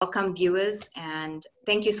welcome viewers, and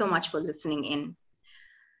thank you so much for listening in.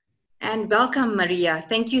 And welcome, Maria.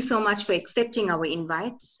 Thank you so much for accepting our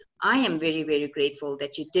invite. I am very, very grateful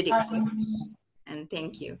that you did accept, and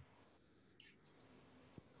thank you.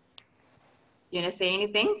 You want to say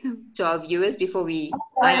anything to our viewers before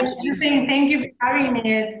I introduce you? Thank you for having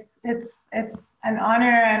me. It's an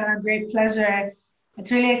honor and a great pleasure.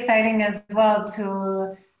 It's really exciting as well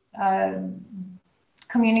to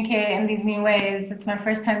communicate in these new ways. It's my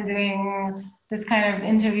first time doing this kind of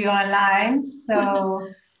interview online, so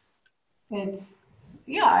it's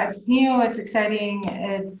new, it's exciting,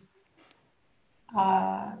 it's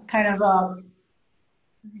kind of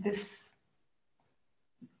this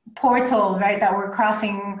portal, right, that we're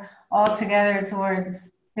crossing all together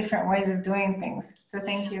towards different ways of doing things. So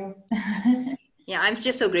thank you. Yeah, I'm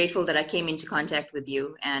just so grateful that I came into contact with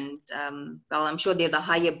you, and well, I'm sure there's a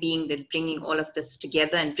higher being that's bringing all of this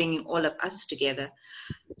together and bringing all of us together.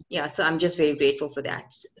 Yeah, so I'm just very grateful for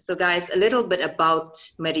that. So guys, a little bit about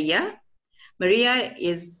Maria. Maria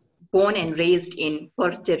is born and raised in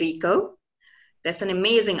Puerto Rico. That's an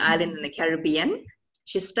amazing island in the Caribbean.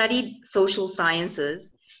 She studied social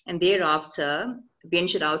sciences and thereafter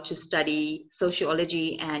ventured out to study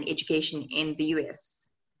sociology and education in the US.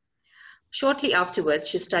 Shortly afterwards,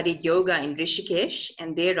 she studied yoga in Rishikesh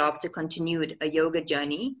and thereafter continued a yoga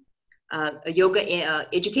journey,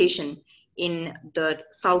 education in the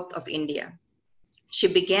south of India. She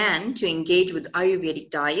began to engage with Ayurvedic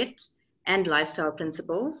diet and lifestyle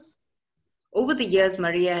principles. Over the years,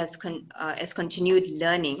 Maria has continued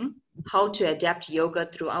learning how to adapt yoga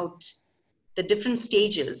throughout the different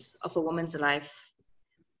stages of a woman's life,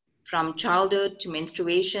 from childhood to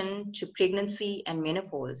menstruation to pregnancy and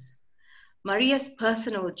menopause. Maria's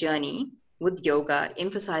personal journey with yoga,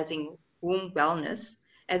 emphasizing womb wellness,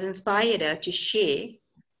 has inspired her to share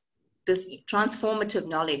this transformative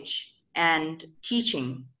knowledge and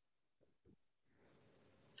teaching,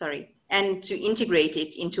 and to integrate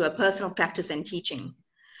it into a personal practice and teaching.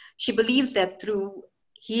 She believes that through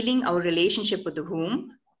healing our relationship with the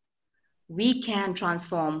womb, we can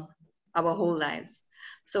transform our whole lives.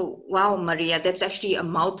 So, wow, Maria, that's actually a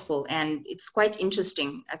mouthful, and it's quite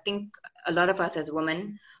interesting. I think a lot of us as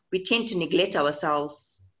women, we tend to neglect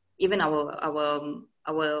ourselves, even our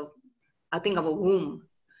womb.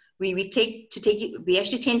 We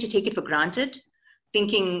actually tend to take it for granted,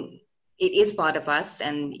 thinking it is part of us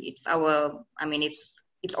and it's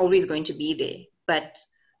always going to be there. But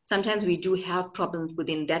sometimes we do have problems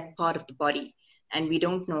within that part of the body and we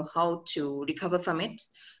don't know how to recover from it.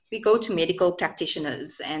 We go to medical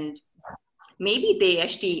practitioners and maybe they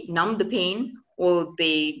actually numb the pain or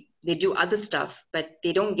they do other stuff, but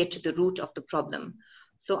they don't get to the root of the problem.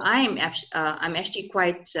 So I'm actually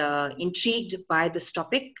quite intrigued by this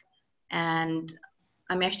topic, and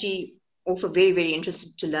I'm actually also very, very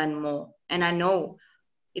interested to learn more. And I know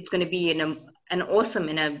it's going to be an awesome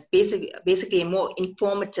and basically a more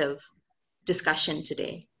informative discussion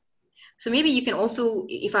today. So maybe you can also,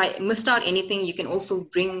 if I missed out anything, you can also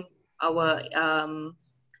bring our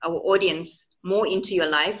audience more into your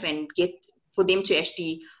life and get for them to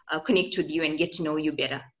actually connect with you and get to know you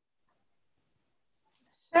better.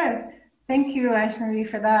 Sure. Thank you, Aishnavi,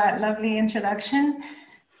 for that lovely introduction.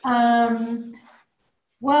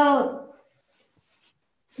 Well,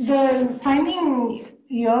 finding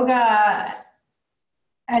yoga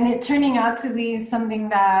and it turning out to be something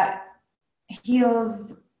that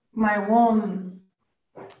heals my womb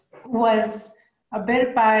was a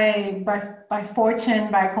bit by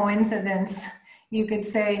fortune, by coincidence, you could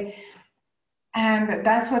say. And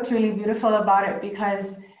that's what's really beautiful about it,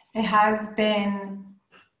 because it has been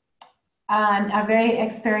a very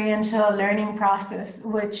experiential learning process,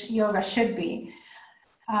 which yoga should be.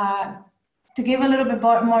 To give a little bit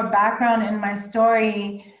more background in my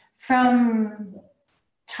story, from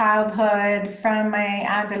childhood, from my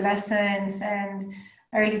adolescence and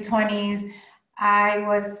early 20s, I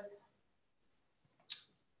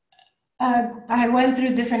went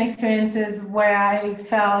through different experiences where I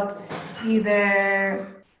felt either,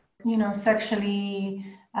 sexually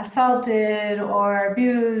assaulted or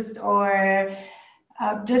abused or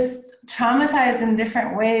just traumatized in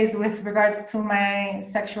different ways with regards to my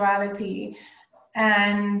sexuality,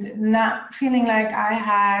 and not feeling like I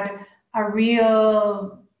had a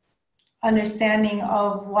real understanding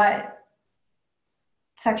of what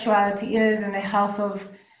sexuality is and the health of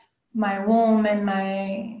my womb and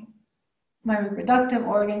my reproductive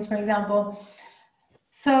organs, for example.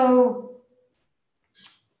 So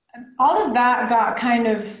all of that got kind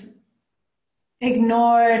of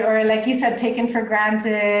ignored, or like you said, taken for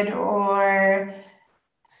granted, or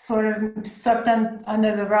sort of swept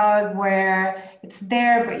under the rug, where it's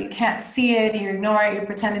there, but you can't see it, you ignore it, you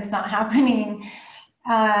pretend it's not happening.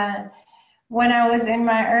 When I was in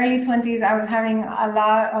my early 20s, I was having a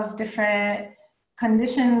lot of different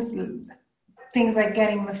conditions, things like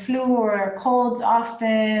getting the flu or colds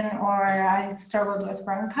often, or I struggled with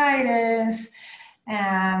bronchitis,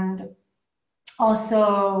 and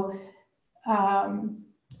also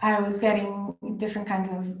I was getting different kinds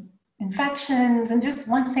of infections, and just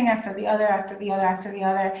one thing after the other,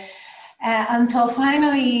 until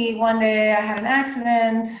finally one day I had an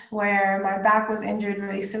accident where my back was injured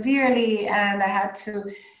really severely, and I had to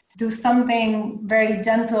do something very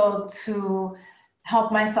gentle to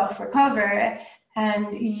help myself recover.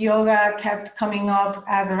 And yoga kept coming up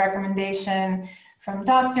as a recommendation from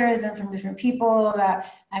doctors and from different people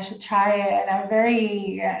that I should try it. And I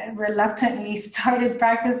very reluctantly started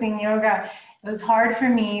practicing yoga. It was hard for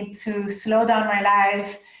me to slow down my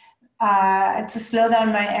life, to slow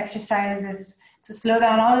down my exercises, to slow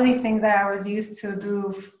down all of these things that I was used to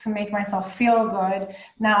do to make myself feel good.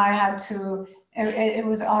 Now I had to, it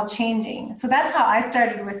was all changing. So that's how I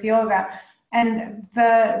started with yoga. And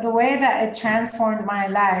the way that it transformed my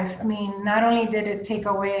life, I mean, not only did it take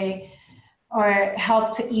away or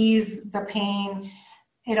help to ease the pain,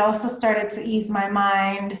 it also started to ease my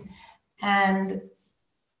mind. And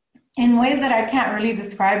in ways that I can't really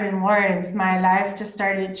describe in words, my life just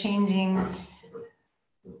started changing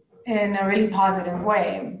in a really positive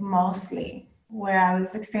way, mostly, where I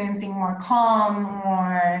was experiencing more calm,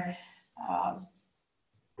 more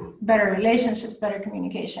better relationships, better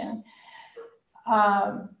communication.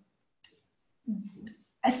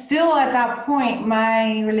 Still at that point,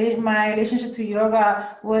 my relationship to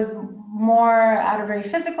yoga was more at a very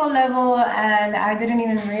physical level, and I didn't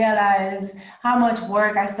even realize how much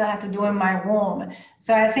work I still had to do in my womb.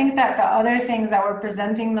 So I think that the other things that were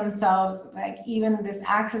presenting themselves, like even this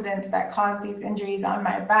accident that caused these injuries on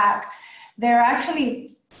my back, they're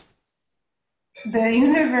actually the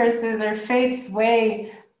universe's or fate's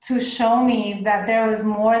way to show me that there was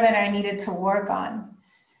more that I needed to work on.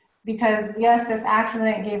 Because yes, this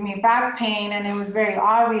accident gave me back pain and it was very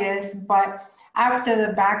obvious, but after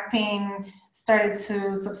the back pain started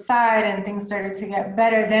to subside and things started to get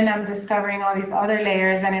better, then I'm discovering all these other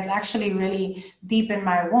layers, and it's actually really deep in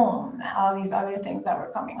my womb, all these other things that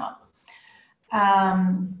were coming up.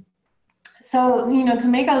 So, you know, to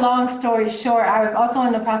make a long story short, I was also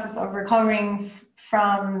in the process of recovering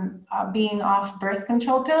from being off birth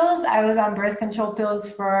control pills. I was on birth control pills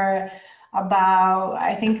for about,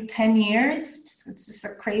 I think, 10 years. It's just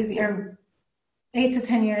a crazy, or 8 to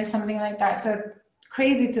 10 years, something like that. So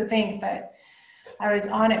crazy to think that I was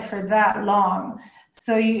on it for that long.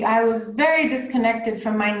 So I was very disconnected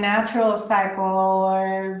from my natural cycle,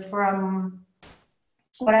 or from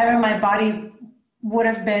whatever my body would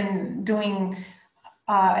have been doing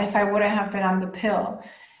if I wouldn't have been on the pill.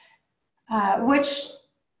 Which,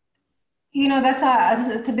 you know,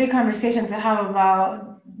 it's a big conversation to have about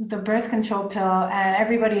the birth control pill, and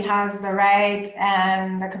everybody has the right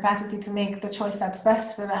and the capacity to make the choice that's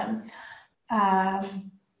best for them.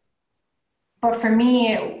 But for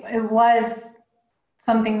me, it was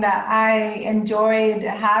something that I enjoyed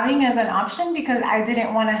having as an option, because I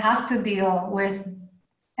didn't want to have to deal with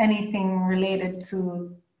anything related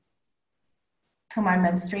to my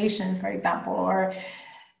menstruation, for example, or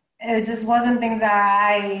it just wasn't things that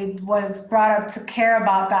I was brought up to care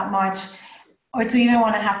about that much, or to even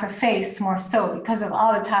want to have to face, more so because of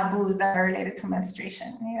all the taboos that are related to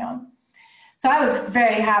menstruation, you know. So I was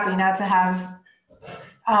very happy not to have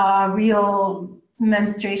real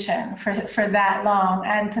menstruation for that long,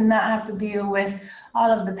 and to not have to deal with all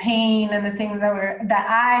of the pain and the things that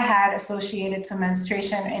I had associated to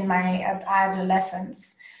menstruation in my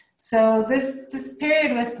adolescence. So this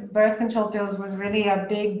period with birth control pills was really a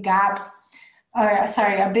big gap, a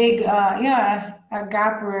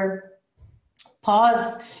gap or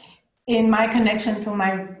pause in my connection to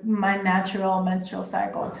my natural menstrual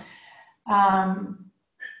cycle.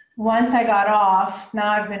 Once I got off,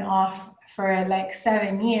 now I've been off for like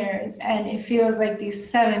 7 years, and it feels like these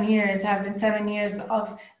 7 years have been 7 years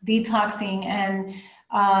of detoxing and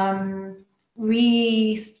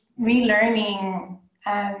relearning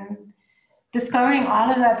and discovering all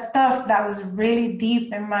of that stuff that was really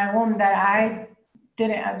deep in my womb that I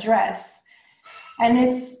didn't address. And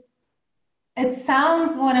it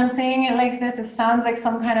sounds, when I'm saying it like this, it sounds like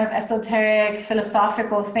some kind of esoteric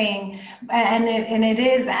philosophical thing, and it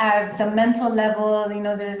is at the mental level. You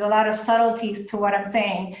know, there's a lot of subtleties to what I'm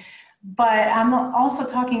saying, But I'm also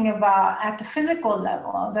talking about at the physical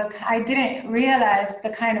level. I didn't realize the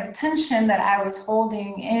kind of tension that I was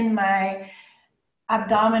holding in my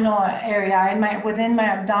abdominal area, within my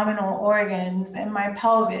abdominal organs, in my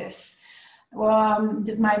pelvis,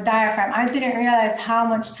 my diaphragm. I didn't realize how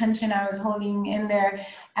much tension I was holding in there,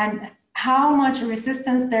 and how much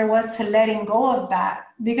resistance there was to letting go of that.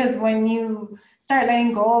 Because when you start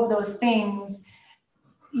letting go of those things,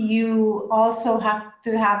 you also have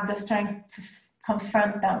to have the strength to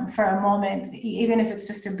confront them for a moment, even if it's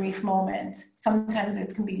just a brief moment. Sometimes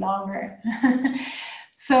it can be longer.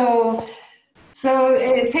 So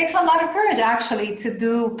it takes a lot of courage, actually, to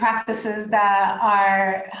do practices that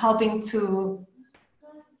are helping to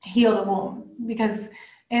heal the womb, because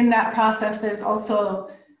in that process, there's also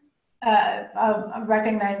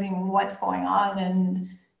recognizing what's going on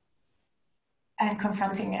and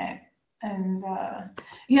confronting it. And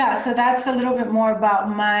yeah, so that's a little bit more about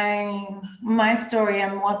my story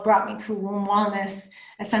and what brought me to womb wellness.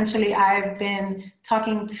 Essentially, I've been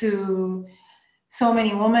talking to so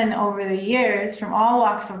many women over the years from all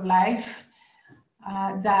walks of life,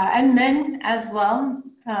 and men as well.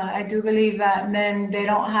 I do believe that men, they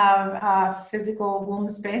don't have a physical womb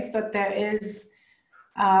space, but there is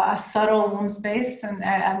a subtle womb space,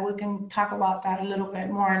 and we can talk about that a little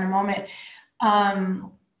bit more in a moment.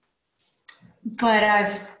 But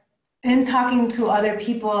I've been talking to other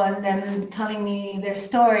people and them telling me their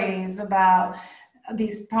stories about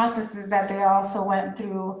these processes that they also went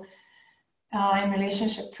through in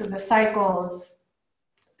relationship to the cycles.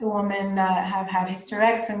 Women that have had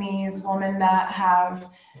hysterectomies, women that have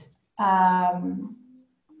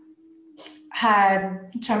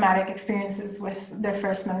had traumatic experiences with their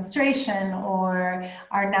first menstruation, or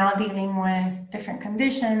are now dealing with different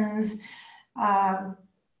conditions.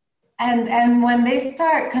 And when they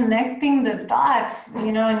start connecting the dots,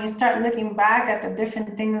 you know, and you start looking back at the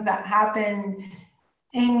different things that happened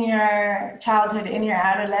in your childhood, in your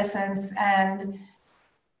adolescence, and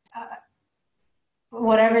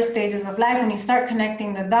whatever stages of life, when you start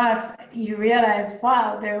connecting the dots, you realize,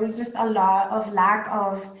 wow, there was just a lot of lack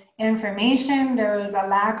of information. There was a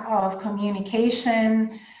lack of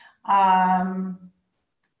communication,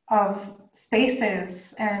 of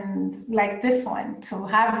spaces, and like this one, to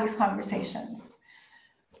have these conversations.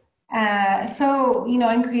 So, you know,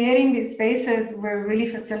 in creating these spaces, we're really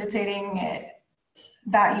facilitating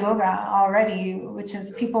that yoga already, which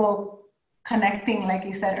is people connecting, like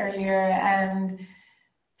you said earlier, and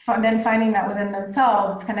then finding that within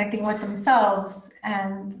themselves, connecting with themselves,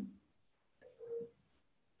 and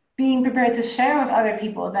being prepared to share with other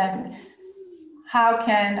people then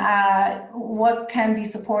what can be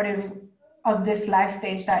supportive of this life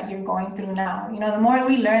stage that you're going through now. You know, the more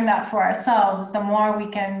we learn that for ourselves, the more we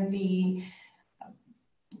can be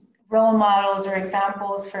role models or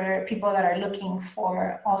examples for people that are looking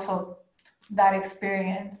for also that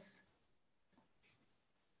experience.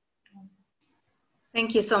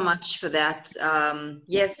 Thank you so much for that.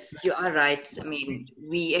 Yes, you are right. I mean,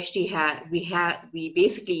 we actually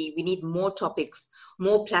we need more topics,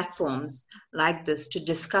 more platforms like this to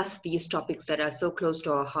discuss these topics that are so close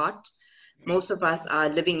to our heart. Most of us are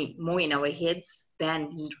living more in our heads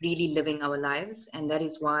than really living our lives. And that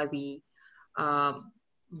is why we are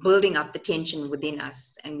building up the tension within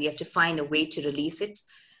us, and we have to find a way to release it.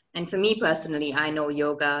 And for me personally, I know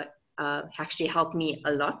yoga actually helped me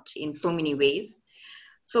a lot in so many ways.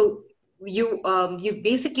 So you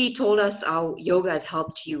basically told us how yoga has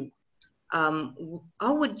helped you. How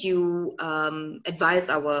would you advise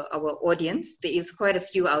our audience? There is quite a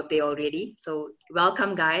few out there already. So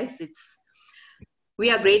welcome, guys. We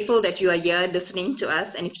are grateful that you are here listening to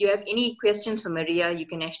us. And if you have any questions for Maria, you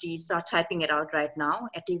can actually start typing it out right now.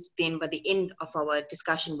 At least then by the end of our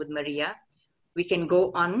discussion with Maria, we can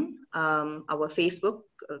go on our Facebook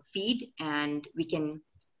feed, and we can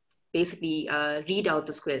basically read out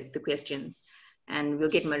the questions, and we'll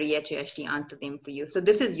get Maria to actually answer them for you. So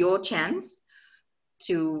this is your chance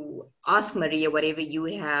to ask Maria whatever you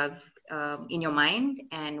have in your mind,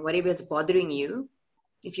 and whatever is bothering you.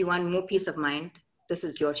 If you want more peace of mind, this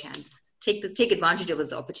is your chance. Take advantage of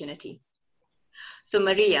this opportunity. So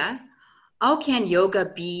Maria, how can yoga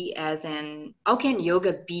be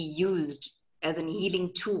used as an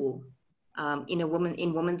healing tool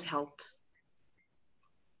in women's health?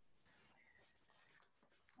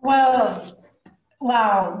 Well,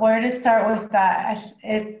 wow, where to start with that?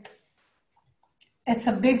 It's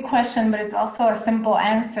a big question, but it's also a simple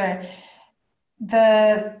answer.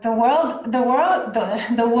 The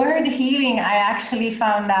word healing, I actually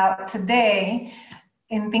found out today,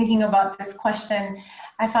 in thinking about this question,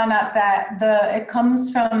 I found out that it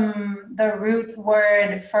comes from the root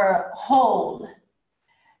word for whole,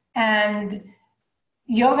 and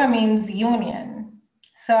yoga means union.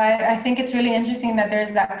 So I think it's really interesting that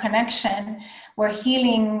there's that connection where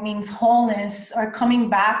healing means wholeness, or coming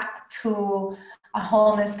back to a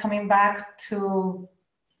wholeness, coming back to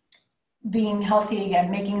being healthy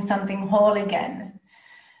again, making something whole again,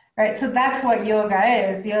 right? So that's what yoga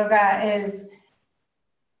is. Yoga is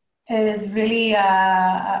really,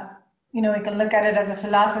 you know, we can look at it as a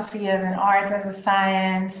philosophy, as an art, as a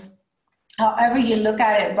science, however you look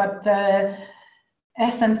at it, but the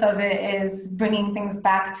essence of it is bringing things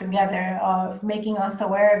back together, of making us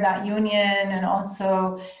aware of that union, and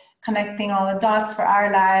also connecting all the dots for our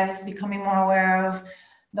lives, becoming more aware of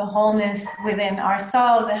the wholeness within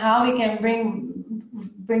ourselves and how we can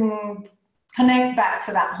connect back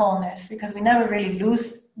to that wholeness, because we never really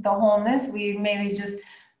lose the wholeness. We maybe just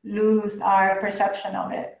lose our perception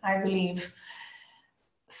of it, I believe.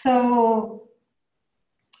 So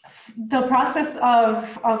the process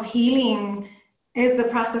of healing is the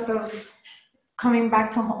process of coming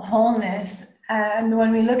back to wholeness. And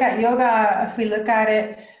when we look at yoga, if we look at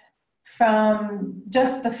it from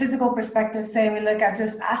just the physical perspective, say we look at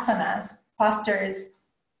just asanas, postures,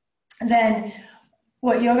 then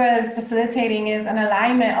what yoga is facilitating is an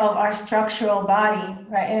alignment of our structural body,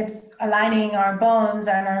 right? It's aligning our bones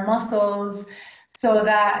and our muscles so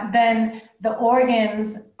that then the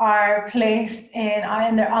organs are placed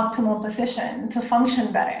in their optimal position to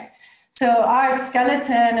function better. So our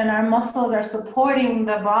skeleton and our muscles are supporting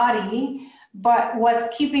the body, but what's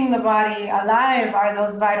keeping the body alive are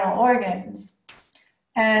those vital organs.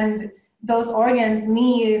 And those organs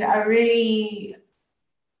need a really,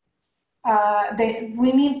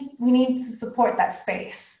 we need to support that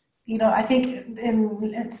space. You know, I think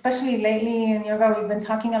especially lately in yoga, we've been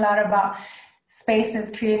talking a lot about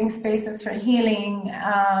spaces, creating spaces for healing.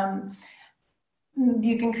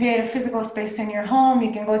 You can create a physical space in your home,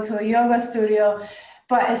 you can go to a yoga studio,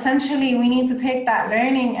 but essentially we need to take that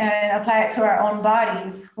learning and apply it to our own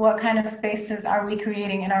bodies. What kind of spaces are we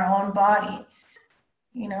creating in our own body?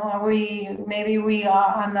 You know, maybe we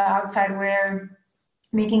are on the outside, we're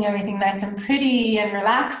making everything nice and pretty and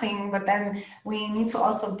relaxing, but then we need to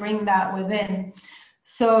also bring that within.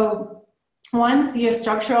 So once your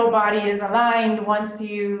structural body is aligned, once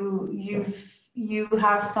you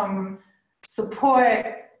have some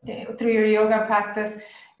support through your yoga practice,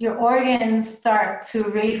 your organs start to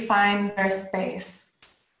really find their space.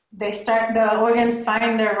 The organs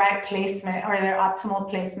find their right placement or their optimal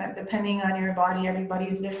placement, depending on your body. Everybody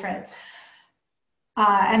is different.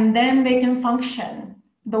 And then they can function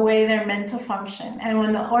the way they're meant to function. And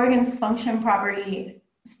when the organs function properly,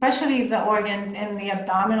 especially the organs in the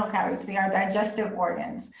abdominal cavity, our digestive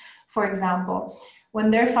organs, for example, when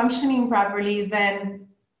they're functioning properly, then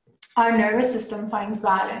our nervous system finds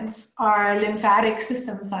balance, our lymphatic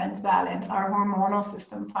system finds balance, our hormonal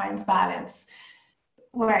system finds balance.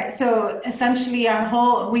 Right. So essentially our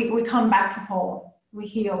whole, we come back to whole. We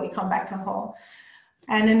heal, we come back to whole.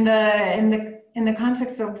 And in the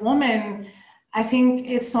context of woman, I think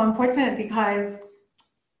it's so important because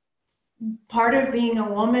part of being a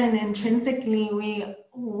woman intrinsically,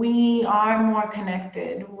 we are more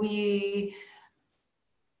connected. We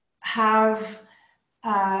have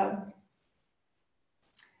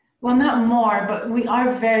well, not more, but we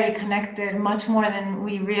are very connected, much more than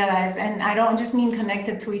we realize. And I don't just mean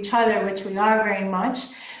connected to each other, which we are very much,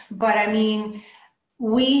 but I mean,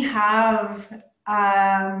 we have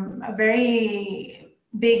a very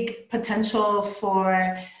big potential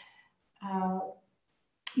for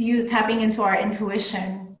tapping into our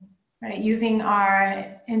intuition, right? Using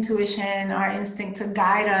our intuition, our instinct to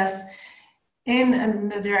guide us in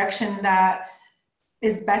the direction that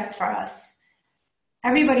is best for us.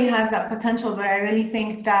 Everybody has that potential, but I really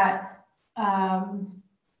think that,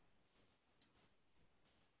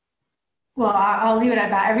 well, I'll leave it at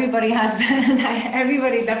that. Everybody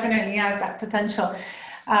definitely has that potential.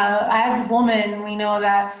 As women, we know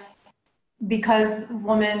that because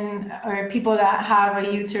women or people that have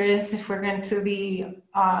a uterus, if we're going to be,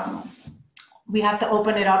 we have to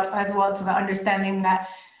open it up as well to the understanding that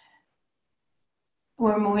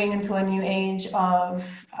we're moving into a new age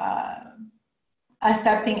of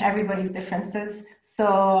accepting everybody's differences.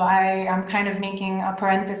 So I'm kind of making a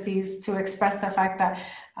parenthesis to express the fact that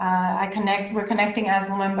we're connecting as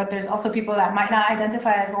women, but there's also people that might not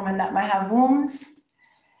identify as women that might have wombs.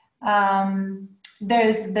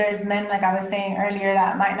 There's men, like I was saying earlier,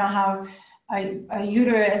 that might not have a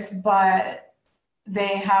uterus, but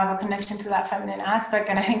they have a connection to that feminine aspect.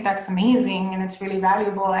 And I think that's amazing and it's really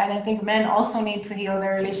valuable. And I think men also need to heal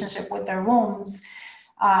their relationship with their wombs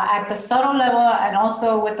at the subtle level and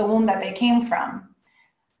also with the womb that they came from.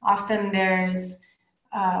 Often there's,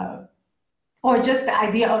 or just the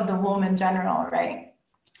idea of the womb in general, right?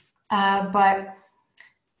 But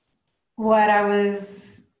what I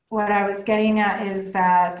was getting at is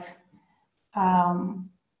that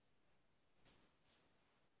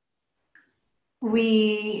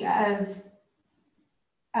we as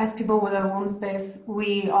people with a womb space,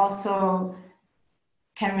 we also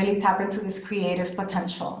can really tap into this creative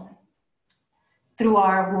potential through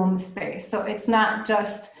our womb space. So it's not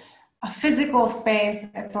just a physical space,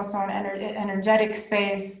 it's also an energetic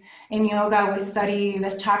space. In yoga, we study the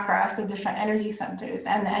chakras, the different energy centers,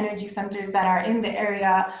 and the energy centers that are in the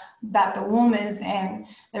area that the womb is in.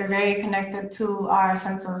 They're very connected to our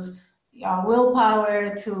sense of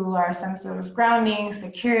willpower, to our sense of grounding,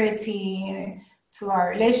 security, to our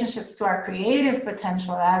relationships, to our creative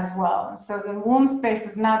potential as well. So the womb space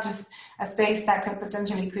is not just a space that could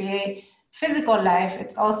potentially create physical life,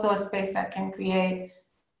 it's also a space that can create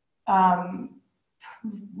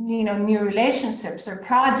new relationships or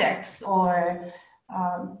projects or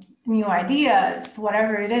new ideas,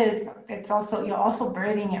 whatever it is. It's also, you're also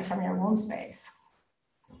birthing it from your womb space.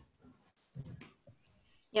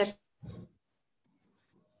 Yes.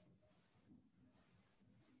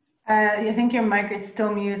 I think your mic is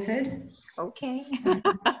still muted. Okay.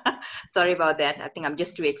 Sorry about that. I think I'm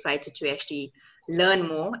just too excited to actually learn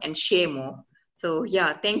more and share more. So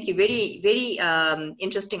yeah, thank you. Very, very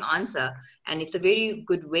interesting answer. And it's a very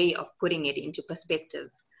good way of putting it into perspective.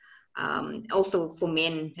 Also for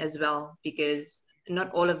men as well, because not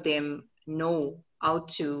all of them know how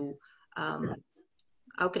to,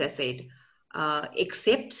 how could I say it,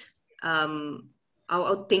 accept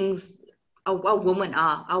how things, how women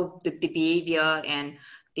are, how the behavior and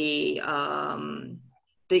the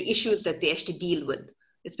issues that they actually deal with,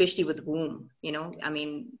 especially with womb. You know, I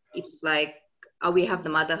mean, it's like how we have the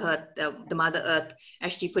Mother Earth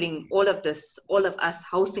actually putting all of this, all of us,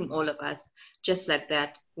 housing all of us, just like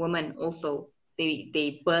that. Women also,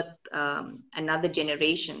 they birth another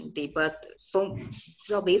generation. They birth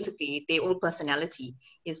well, basically, their whole personality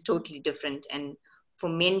is totally different. And for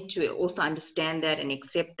men to also understand that and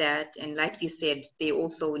accept that, and like you said, they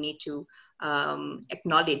also need to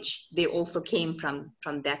acknowledge they also came from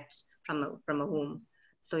that, from a womb.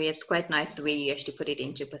 So yeah, it's quite nice the way you actually put it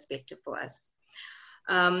into perspective for us.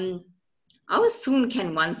 How soon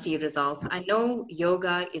can one see results? I know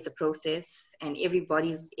yoga is a process and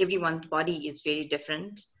everyone's body is very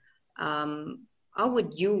different. How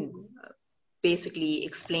would you basically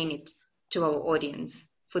explain it to our audience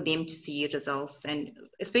for them to see results, and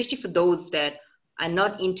especially for those that are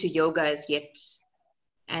not into yoga as yet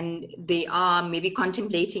and they are maybe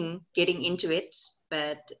contemplating getting into it,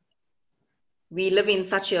 but we live in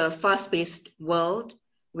such a fast-paced world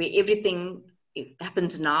where everything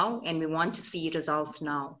happens now and we want to see results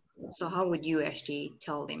now. So how would you actually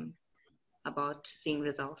tell them about seeing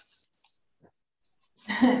results?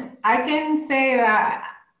 I can say that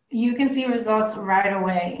you can see results right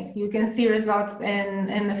away. You can see results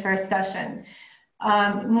in the first session.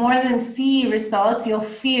 More than see results, you'll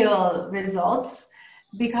feel results,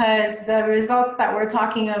 because the results that we're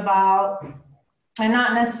talking about are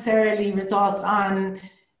not necessarily results on,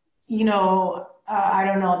 I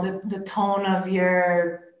don't know, the tone of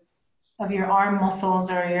your arm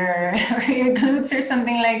muscles or your glutes or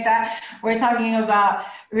something like that. We're talking about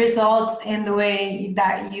results in the way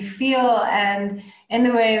that you feel and in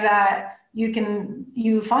the way that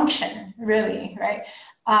you function, really, right?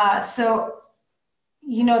 So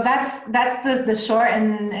that's the short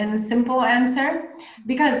and simple answer,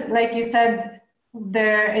 because like you said,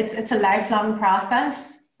 it's a lifelong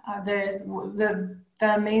process. There's the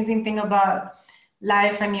amazing thing about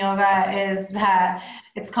life and yoga is that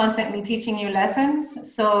it's constantly teaching you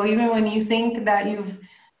lessons. So even when you think that you've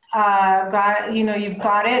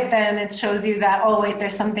got it, then it shows you that, oh wait,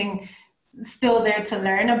 there's something still there to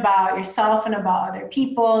learn about yourself and about other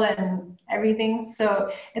people and everything.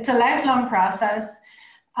 So it's a lifelong process.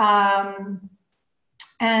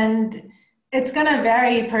 And it's gonna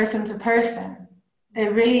vary person to person.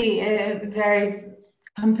 It varies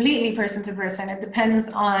completely person to person. It depends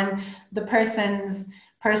on the person's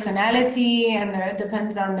personality, and it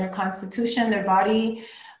depends on their constitution, their body,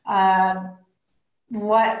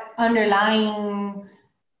 what underlying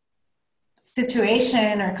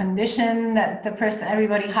situation or condition that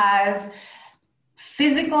everybody has,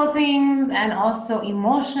 physical things and also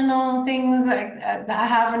emotional things that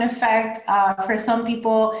have an effect. For some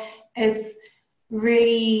people, it's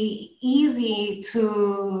really easy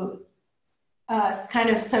to kind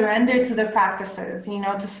of surrender to the practices, you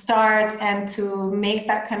know, to start and to make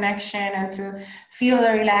that connection and to feel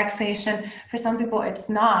the relaxation. For some people, it's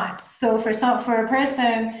not. So for a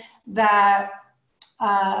person that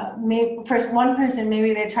one person,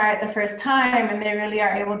 maybe they try it the first time and they really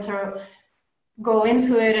are able to go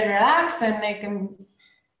into it and relax, and they can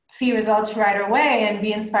see results right away and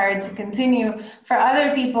be inspired to continue. For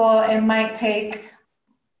other people, it might take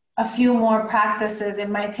a few more practices. It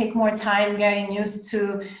might take more time getting used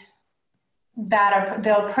to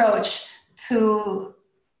the approach to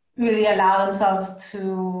really allow themselves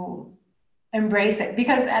to embrace it.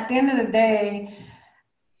 Because at the end of the day,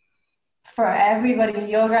 for everybody,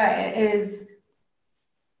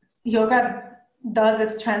 yoga does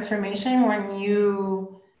its transformation when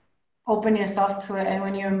you open yourself to it and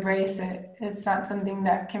when you embrace it. It's not something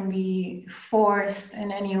that can be forced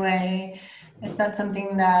in any way. It's not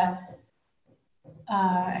something that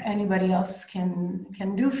anybody else can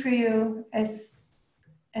do for you. It's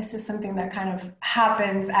just something that kind of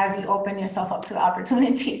happens as you open yourself up to the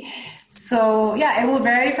opportunity. So yeah, it will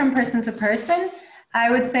vary from person to person. I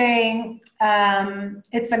would say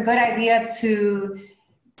it's a good idea to,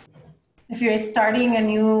 if you're starting a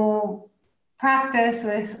new practice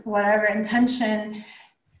with whatever intention,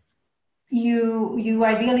 you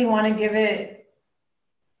ideally want to give it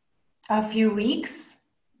a few weeks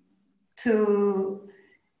to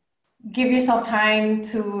give yourself time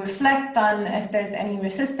to reflect on if there's any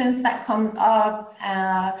resistance that comes up,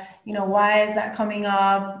 you know, why is that coming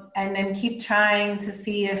up, and then keep trying to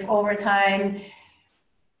see if over time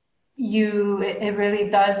it really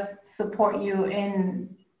does support you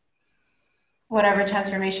in whatever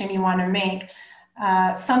transformation you want to make.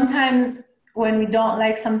 Sometimes when we don't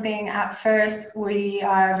like something at first, we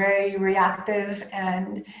are very reactive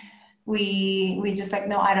and we just like,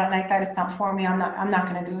 no, I don't like that. It's not for me. I'm not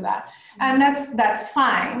going to do that. And that's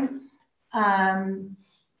fine.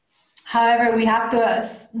 However,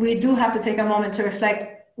 we do have to take a moment to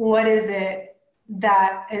reflect, what is it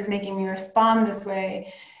that is making me respond this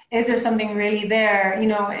way? Is there something really there? You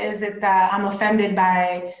know, is it that I'm offended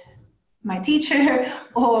by my teacher,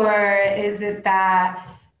 or is it that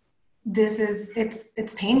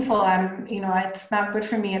it's painful? You know, it's not good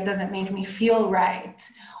for me. It doesn't make me feel right.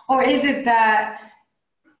 Or is it that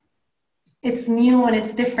it's new and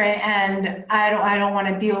it's different and I don't want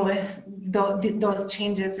to deal with those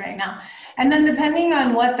changes right now? And then depending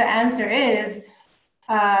on what the answer is,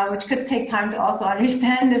 which could take time to also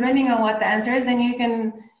understand, depending on what the answer is, then you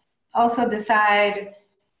can also decide,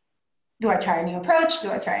 do I try a new approach?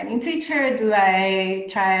 Do I try a new teacher? Do I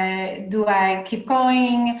keep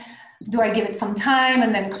going? Do I give it some time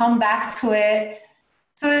and then come back to it?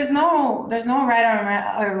 So there's no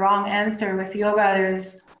right or wrong answer with yoga.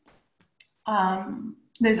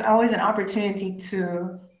 There's always an opportunity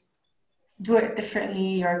to do it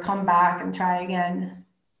differently or come back and try again.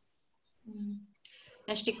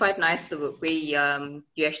 Actually, quite nice the way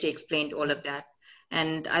you actually explained all of that.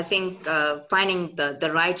 And I think finding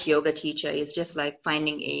the right yoga teacher is just like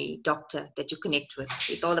finding a doctor that you connect with.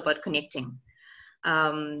 It's all about connecting.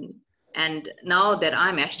 And now that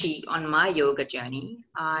I'm actually on my yoga journey,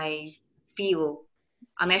 I'm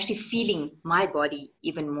actually feeling my body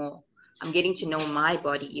even more. I'm getting to know my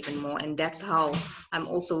body even more. And that's how I'm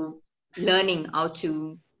also learning how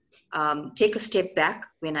to take a step back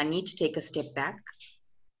when I need to take a step back.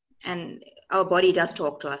 And our body does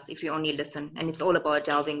talk to us if you only listen. And it's all about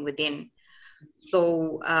delving within.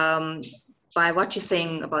 So by what you're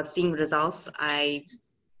saying about seeing results, I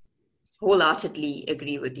wholeheartedly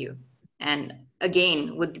agree with you. And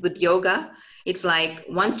again, with yoga, it's like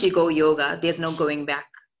once you go yoga, there's no going back.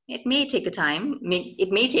 It may take time.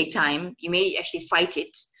 It may take time. You may actually fight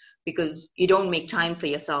it because you don't make time for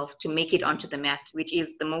yourself to make it onto the mat, which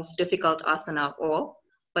is the most difficult asana of all.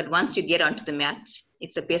 But once you get onto the mat,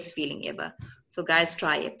 it's the best feeling ever. So guys,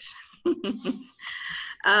 try it.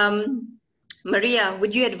 Maria,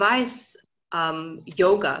 would you advise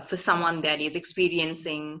yoga for someone that is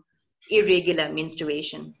experiencing irregular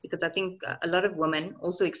menstruation? Because I think a lot of women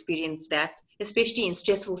also experience that, especially in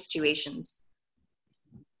stressful situations.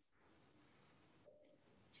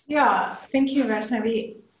 Yeah, thank you,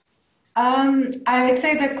 Vaishnavi. I would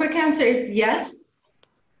say the quick answer is yes.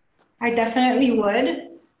 I definitely would.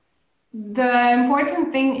 The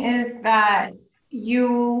important thing is that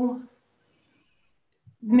you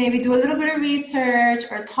maybe do a little bit of research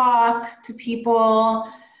or talk to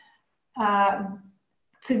people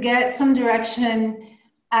to get some direction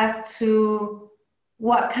as to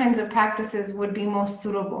what kinds of practices would be most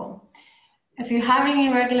suitable. if you're having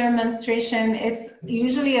irregular menstruation, it's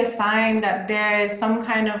usually a sign that there is some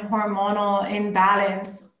kind of hormonal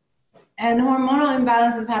imbalance. And hormonal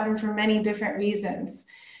imbalances happen for many different reasons.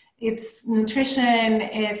 It's nutrition,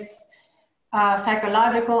 it's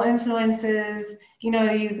psychological influences,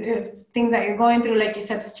 things that you're going through, like you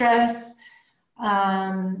said, stress,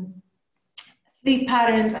 sleep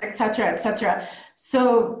patterns, etc., etc.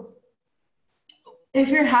 So if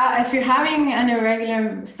you're having an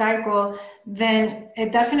irregular cycle, then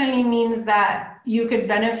it definitely means that you could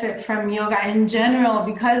benefit from yoga in general,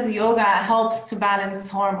 because yoga helps to balance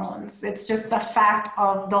hormones. It's just a fact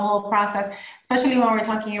of the whole process, especially when we're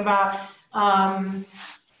talking about the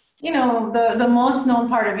most known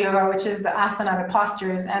part of yoga, which is the asana, the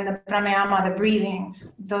postures, and the pranayama, the breathing.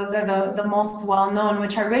 Those are the most well-known,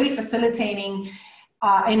 which are really facilitating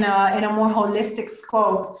in a more holistic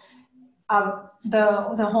scope of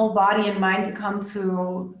the whole body and mind to come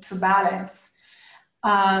to balance.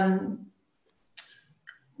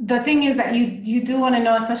 The thing is that you do want to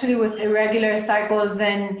know, especially with irregular cycles,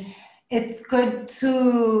 then it's good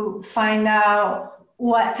to find out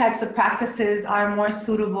what types of practices are more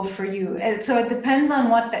suitable for you. So it depends on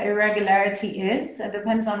what the irregularity is. It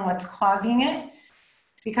depends on what's causing it.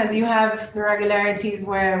 Because you have irregularities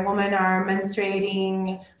where women are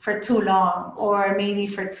menstruating for too long, or maybe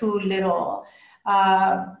for too little.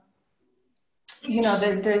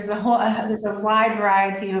 There's a wide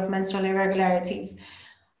variety of menstrual irregularities.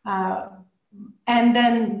 And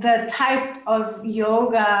then the type of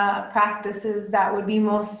yoga practices that would be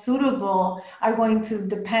most suitable are going to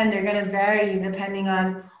depend, they're going to vary depending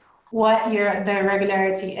on what the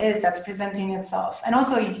irregularity is that's presenting itself, and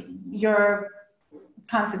also your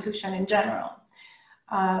constitution in general.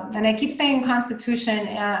 And I keep saying constitution.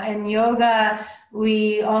 In yoga,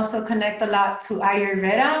 we also connect a lot to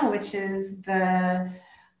Ayurveda, which is the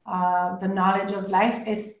knowledge of life.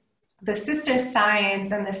 It's the sister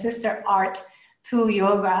science and the sister art to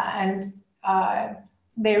yoga, and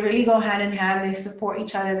they really go hand in hand. They support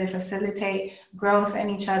each other, they facilitate growth in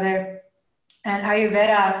each other. And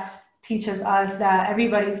Ayurveda teaches us that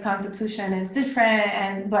everybody's constitution is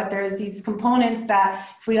different, but there's these components that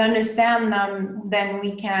if we understand them, then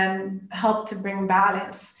we can help to bring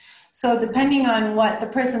balance. So depending on what the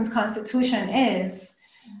person's constitution is,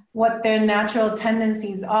 what their natural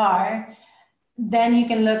tendencies are, then you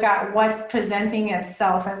can look at what's presenting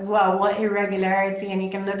itself as well, what irregularity, and you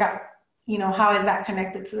can look at, how is that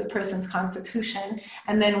connected to the person's constitution,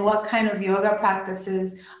 and then what kind of yoga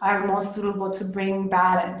practices are most suitable to bring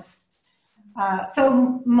balance.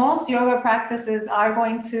 So most yoga practices are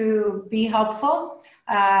going to be helpful.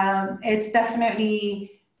 It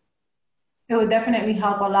would definitely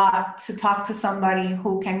help a lot to talk to somebody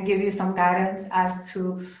who can give you some guidance as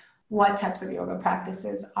to what types of yoga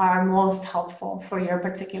practices are most helpful for your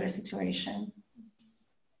particular situation.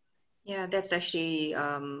 Yeah, that's actually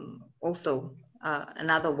also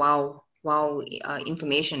another wow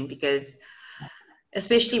information, because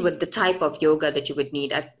especially with the type of yoga that you would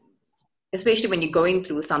need, especially when you're going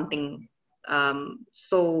through something,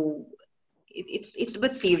 so it's a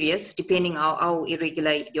bit serious, depending how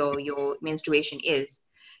irregular your menstruation is.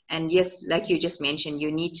 And yes, like you just mentioned, you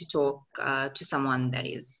need to talk to someone that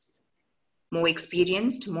is more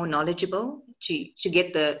experienced, more knowledgeable, to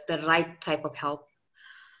get the right type of help.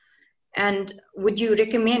 And would you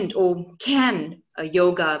recommend, or can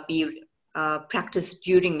yoga be practiced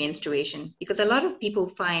during menstruation? Because a lot of people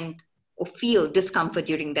find or feel discomfort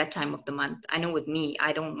during that time of the month. I know with me,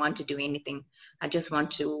 I don't want to do anything. I just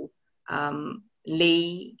want to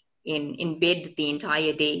lay in bed the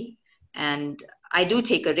entire day. And I do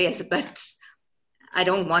take a rest, but I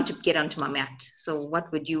don't want to get onto my mat. So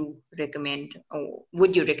what would you recommend, or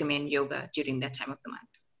would you recommend yoga during that time of the month?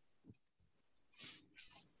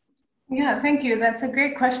 Yeah, thank you. That's a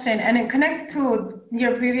great question. And it connects to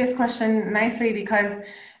your previous question nicely, because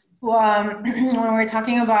when we're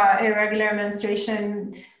talking about irregular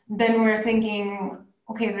menstruation, then we're thinking,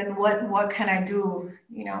 okay, then what can I do?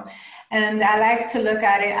 And I like to look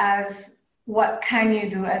at it as what can you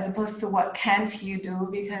do, as opposed to what can't you do,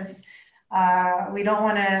 because we don't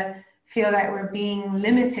want to feel that we're being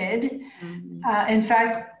limited. Mm-hmm. In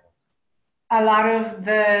fact, a lot of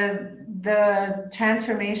the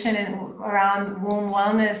transformation around womb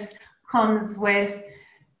wellness comes with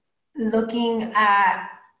looking at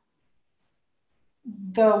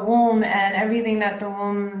the womb and everything that the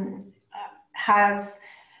womb has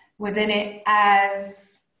within it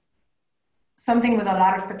as something with a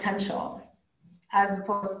lot of potential, as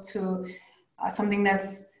opposed to something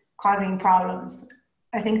that's causing problems.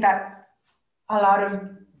 I think that a lot of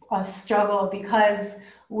us struggle because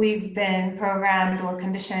we've been programmed or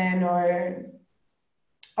conditioned, or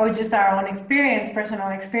just our own experience, personal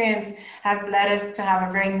experience, has led us to have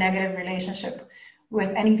a very negative relationship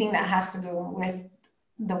with anything that has to do with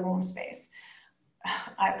the womb space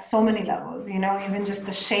at so many levels, you know, even just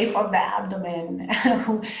the shape of the abdomen.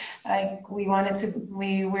 Like we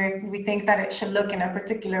think that it should look in a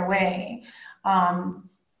particular way,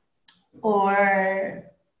 or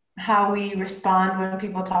how we respond when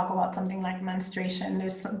people talk about something like menstruation.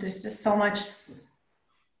 There's just so much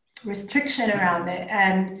restriction around it,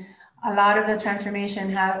 and a lot of the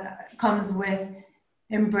transformation comes with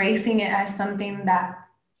embracing it as something that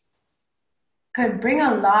could bring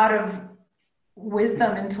a lot of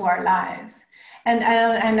wisdom into our lives. And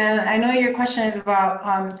I know your question is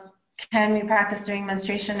about can we practice during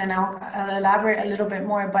menstruation, and I'll elaborate a little bit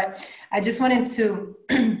more, but I just wanted to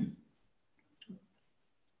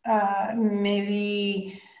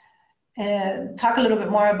maybe talk a little bit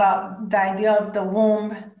more about the idea of the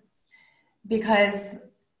womb, because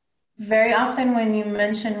very often when you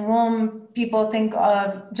mention womb, people think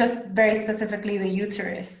of just very specifically the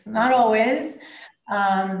uterus. Not always,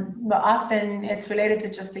 but often it's related to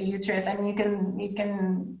just the uterus. And you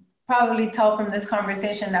can probably tell from this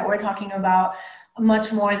conversation that we're talking about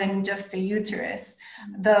much more than just a uterus.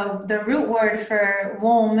 The root word for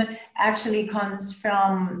womb actually comes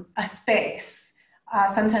from a space.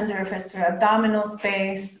 Sometimes it refers to abdominal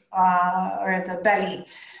space or the belly.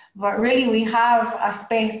 But really, we have a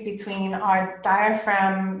space between our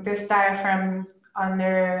diaphragm, this diaphragm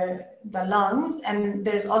under the lungs, and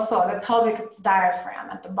there's also the pelvic diaphragm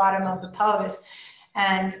at the bottom of the pelvis.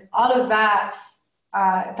 And all of that,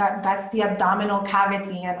 that's the abdominal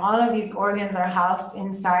cavity, and all of these organs are housed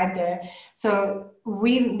inside there. So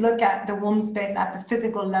we look at the womb space at the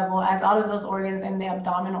physical level as all of those organs in the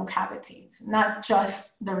abdominal cavities, not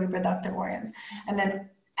just the reproductive organs. And then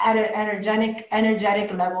at an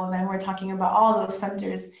energetic level, then we're talking about all those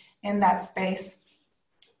centers in that space.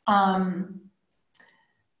 And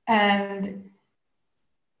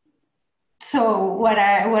so what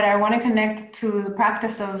I want to connect to the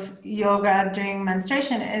practice of yoga during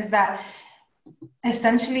menstruation is that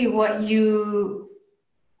essentially what you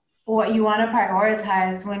want to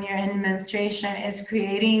prioritize when you're in menstruation is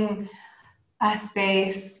creating a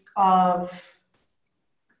space of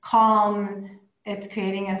calm. It's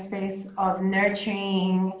creating a space of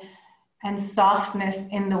nurturing and softness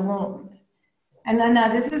in the womb. And then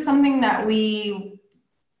this is something that we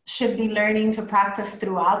should be learning to practice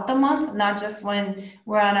throughout the month, not just when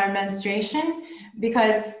we're on our menstruation,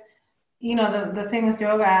 because, you know, the thing with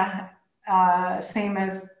yoga, same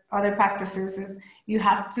as other practices, is you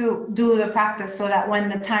have to do the practice so that when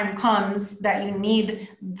the time comes that you need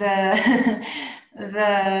the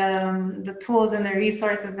the tools and the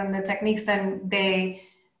resources and the techniques, then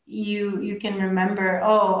you can remember,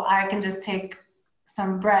 oh, I can just take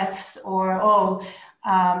some breaths, or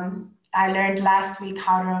I learned last week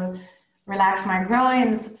how to relax my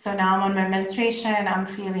groins, so now I'm on my menstruation, I'm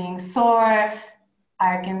feeling sore,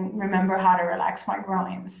 I can remember how to relax my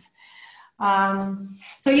groins.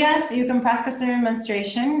 So yes, you can practice during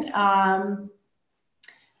menstruation.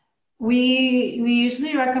 We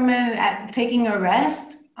usually recommend taking a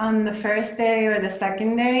rest on the first day or the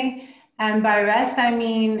second day. And by rest, I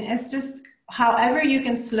mean, it's just however you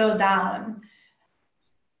can slow down.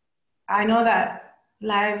 I know that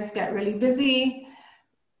lives get really busy.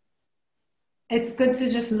 It's good to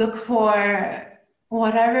just look for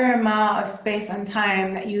whatever amount of space and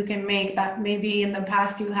time that you can make that maybe in the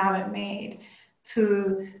past you haven't made,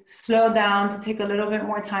 to slow down, to take a little bit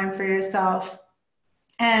more time for yourself.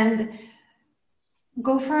 And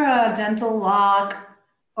go for a gentle walk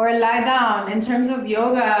or lie down. In terms of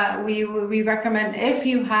yoga, we recommend, if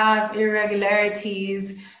you have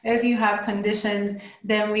irregularities, if you have conditions,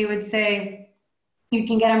 then we would say you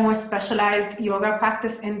can get a more specialized yoga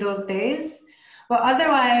practice in those days. But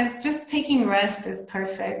otherwise, just taking rest is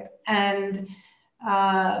perfect. And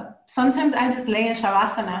sometimes I just lay in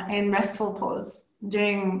Shavasana, in restful pose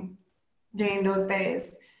during those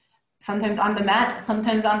days. Sometimes on the mat,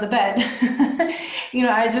 sometimes on the bed. You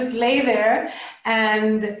know, I just lay there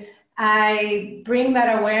and I bring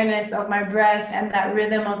that awareness of my breath and that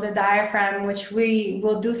rhythm of the diaphragm, which we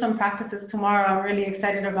will do some practices tomorrow. I'm really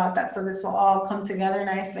excited about that. So this will all come together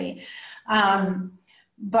nicely.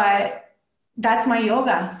 But that's my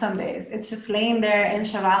yoga some days. It's just laying there in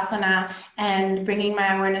Shavasana and bringing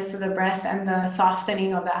my awareness to the breath and the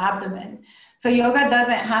softening of the abdomen. So yoga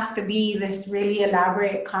doesn't have to be this really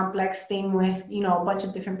elaborate, complex thing with, you know, a bunch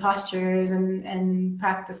of different postures and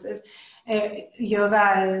practices.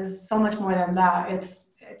 Yoga is so much more than that.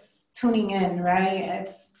 It's tuning in, right?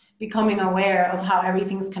 It's becoming aware of how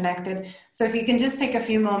everything's connected. So if you can just take a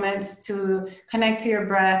few moments to connect to your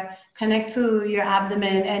breath, connect to your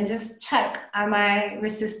abdomen, and just check, am I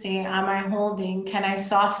resisting? Am I holding? Can I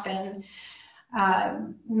soften?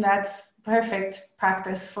 That's perfect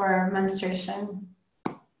practice for menstruation.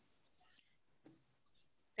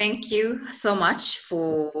 Thank you so much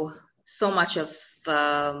for so much of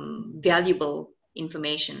valuable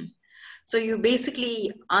information. So you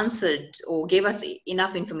basically answered or gave us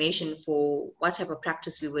enough information for what type of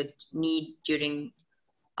practice we would need during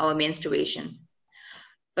our menstruation.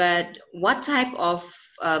 But what type of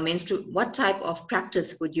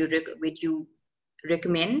practice would you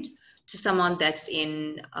recommend to someone that's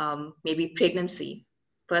in maybe pregnancy,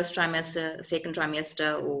 first trimester, second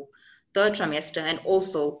trimester, or third trimester, and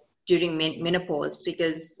also during menopause?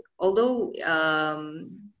 Because although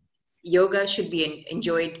yoga should be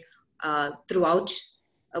enjoyed throughout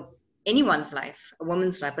anyone's life, a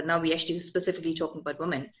woman's life, but now we're actually specifically talking about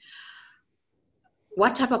women.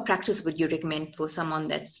 What type of practice would you recommend for someone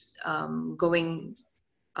that's going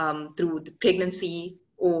through the pregnancy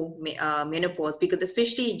or menopause? Because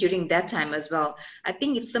especially during that time as well, I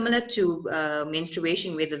think it's similar to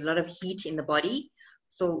menstruation where there's a lot of heat in the body.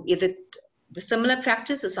 So is it the similar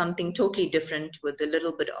practice or something totally different with a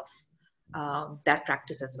little bit of that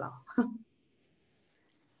practice as well?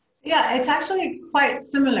 Yeah, it's actually quite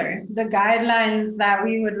similar. The guidelines that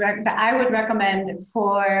I would recommend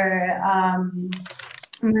for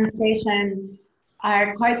menstruation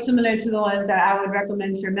are quite similar to the ones that I would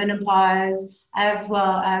recommend for menopause as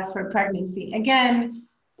well as for pregnancy. Again,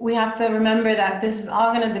 we have to remember that this is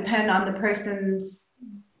all going to depend on the person's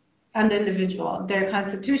and the individual, their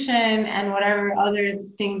constitution, and whatever other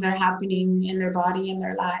things are happening in their body and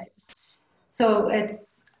their lives. So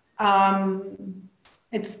it's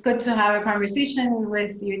good to have a conversation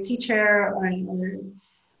with your teacher, or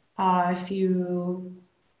if you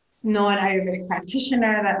know an Ayurvedic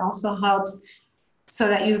practitioner, that also helps, so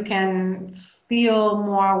that you can feel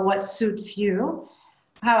more what suits you.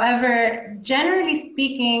 However, generally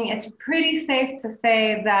speaking, it's pretty safe to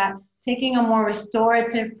say that taking a more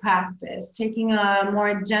restorative practice, taking a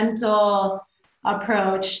more gentle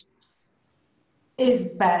approach is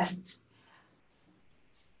best.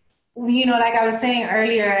 You know, like I was saying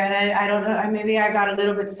earlier, and I don't know, maybe I got a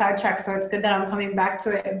little bit sidetracked, so it's good that I'm coming back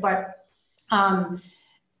to it, but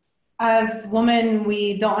as women,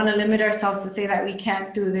 we don't want to limit ourselves to say that we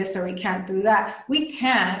can't do this or we can't do that. We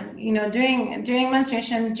can, you know, during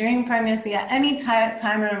menstruation, during pregnancy, at any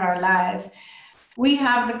time of our lives, we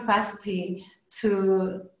have the capacity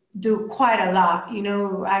to do quite a lot. You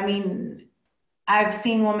know, I mean, I've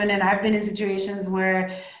seen women, and I've been in situations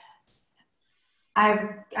where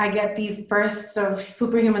I get these bursts of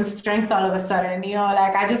superhuman strength all of a sudden, you know,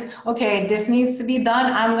 like okay, this needs to be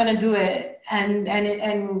done, I'm going to do it. And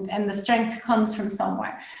the strength comes from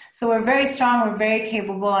somewhere. So we're very strong, we're very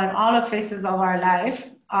capable in all the phases of our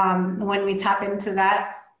life when we tap into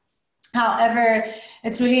that. However,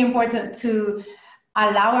 it's really important to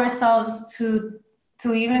allow ourselves to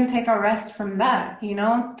even take a rest from that, you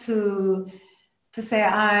know, to say,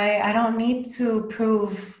 I don't need to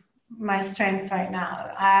prove my strength right now.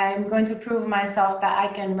 I'm going to prove myself that I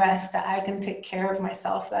can rest, that I can take care of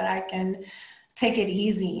myself, that I can take it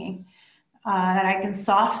easy, that I can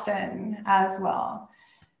soften as well.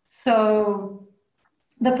 So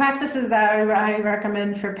the practices that I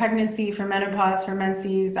recommend for pregnancy, for menopause, for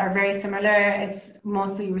menses are very similar. It's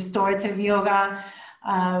mostly restorative yoga.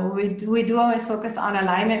 We do always focus on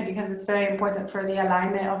alignment because it's very important for the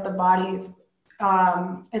alignment of the body.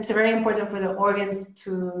 It's very important for the organs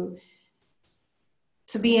to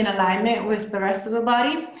be in alignment with the rest of the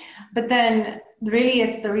body. But then really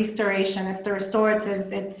it's the restoration, it's the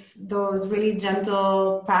restoratives, it's those really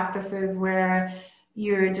gentle practices where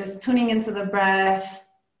you're just tuning into the breath,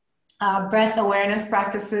 breath awareness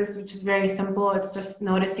practices, which is very simple. It's just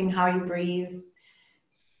noticing how you breathe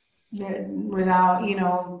without, you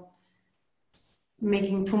know,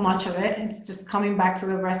 making too much of it. It's just coming back to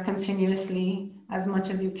the breath continuously as much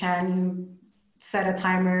as you can. You set a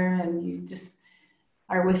timer and you just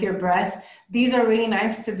are with your breath. These are really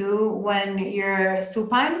nice to do when you're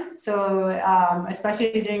supine. So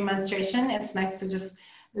especially during menstruation, it's nice to just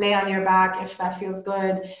lay on your back if that feels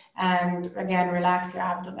good. And again, relax your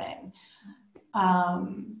abdomen.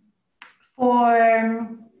 For,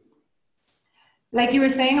 like you were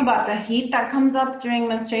saying about the heat that comes up during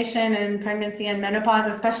menstruation and pregnancy and menopause,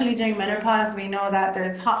 especially during menopause, we know that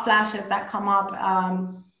there's hot flashes that come up.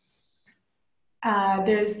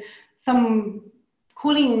 There's some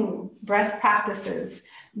cooling breath practices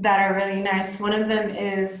that are really nice. One of them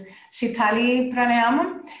is Shitali Pranayama,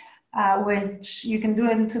 which you can do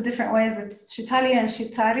in 2 different ways. It's Shitali and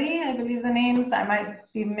Shitari, I believe the names. I might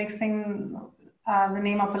be mixing the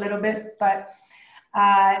name up a little bit, but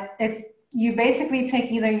you basically take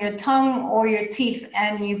either your tongue or your teeth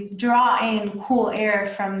and you draw in cool air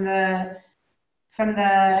from the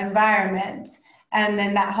environment, and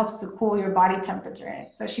then that helps to cool your body temperature.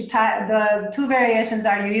 So the 2 variations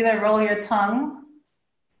are you either roll your tongue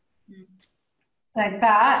like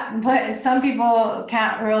that, but some people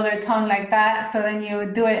can't roll their tongue like that, so then you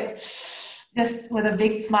would do it just with a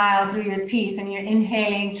big smile through your teeth, and you're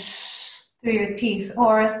inhaling through your teeth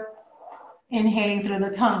or inhaling through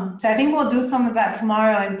the tongue. So I think we'll do some of that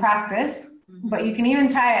tomorrow in practice, but you can even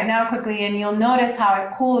try it now quickly, and you'll notice how it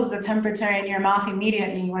cools the temperature in your mouth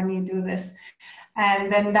immediately when you do this.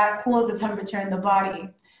 And then that cools the temperature in the body.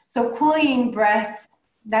 So cooling breath,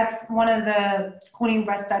 that's one of the cooling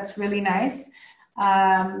breaths that's really nice.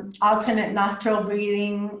 Alternate nostril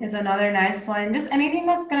breathing is another nice one. Just anything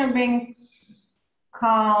that's gonna bring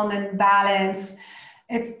calm and balance.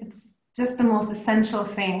 It's just the most essential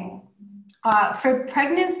thing. For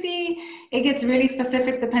pregnancy, it gets really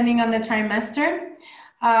specific depending on the trimester.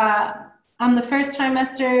 On the first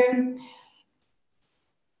trimester,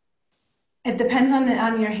 it depends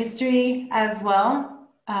on your history as well.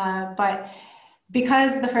 But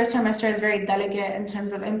because the first trimester is very delicate in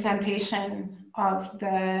terms of implantation of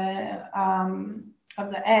the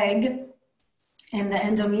egg in the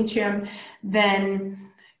endometrium, then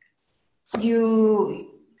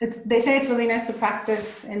they say it's really nice to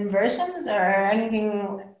practice inversions or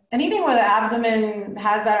anything where the abdomen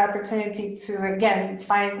has that opportunity to, again,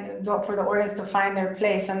 for the organs to find their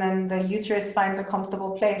place, and then the uterus finds a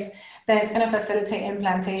comfortable place, then it's going to facilitate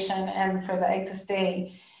implantation and for the egg to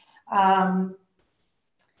stay.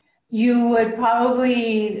 You would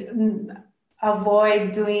probably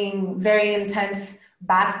avoid doing very intense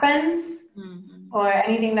back bends or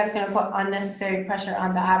anything that's going to put unnecessary pressure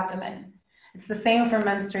on the abdomen. It's the same for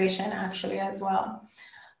menstruation, actually, as well.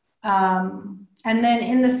 And then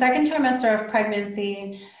in the second trimester of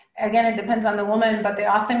pregnancy, again, it depends on the woman, but they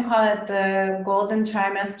often call it the golden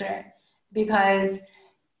trimester because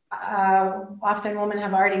often women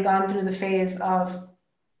have already gone through the phase of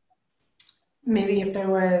maybe if there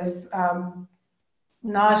was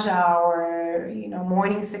nausea or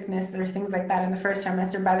morning sickness or things like that in the first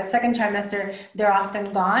trimester. By the second trimester, they're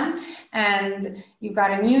often gone, and you've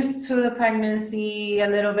gotten used to the pregnancy a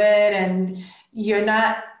little bit, and you're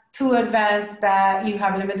not too advanced that you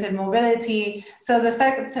have limited mobility. So the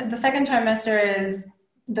second trimester is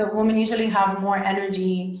the women usually have more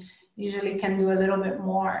energy, usually can do a little bit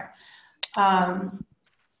more.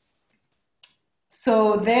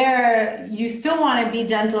 So there, you still want to be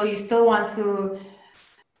gentle, you still want to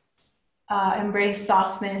embrace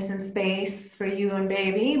softness and space for you and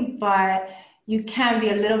baby, but you can be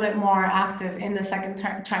a little bit more active in the second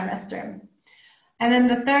trimester. And then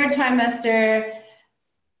the third trimester,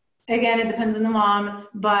 again, it depends on the mom,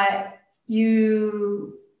 but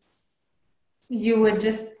you would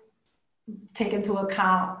just take into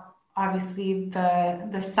account, obviously,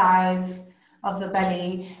 the size of the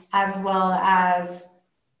belly, as well as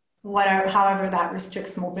however that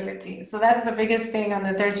restricts mobility. So that's the biggest thing on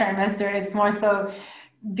the third trimester. It's more so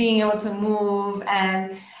being able to move,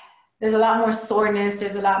 and there's a lot more soreness,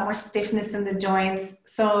 there's a lot more stiffness in the joints.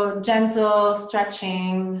 So gentle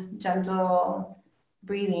stretching, gentle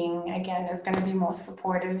breathing, again, is going to be most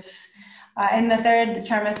supportive. In the third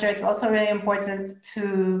trimester, it's also really important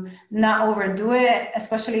to not overdo it,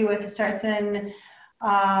 especially with certain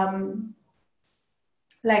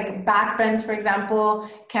like back bends, for example,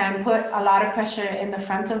 can put a lot of pressure in the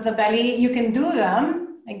front of the belly. You can do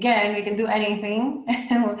them. Again, we can do anything.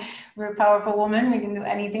 We're a powerful woman. We can do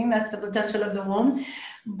anything. That's the potential of the womb.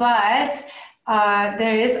 But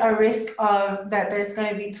there is a risk of that there's going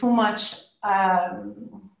to be too much,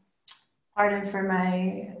 pardon for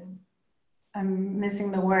I'm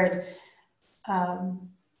missing the word.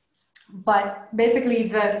 But basically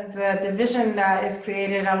the division that is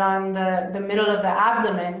created along the middle of the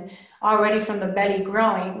abdomen already from the belly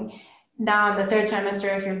growing. Now in the third trimester,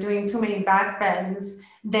 if you're doing too many back bends,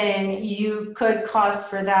 then you could cause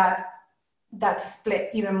for that to split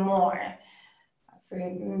even more. So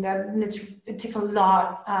it takes a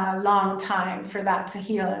long time for that to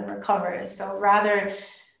heal and recover. So rather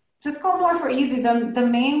just go more for easy. The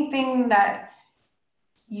main thing that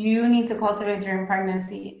you need to cultivate during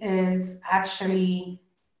pregnancy is actually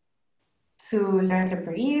to learn to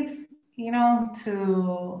breathe,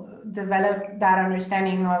 to develop that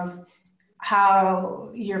understanding of how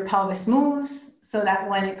your pelvis moves, so that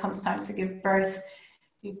when it comes time to give birth,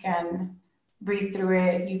 you can breathe through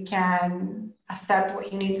it. You can accept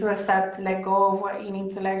what you need to accept, let go of what you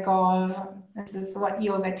need to let go of. This is what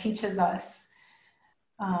yoga teaches us.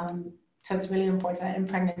 So it's really important in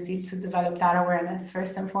pregnancy to develop that awareness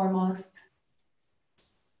first and foremost.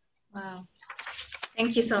 Wow.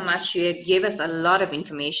 Thank you so much. You gave us a lot of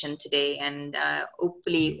information today, and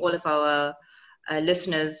hopefully all of our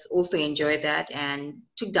listeners also enjoyed that and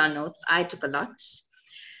took down notes. I took a lot.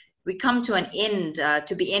 We come to an end,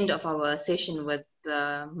 to the end of our session with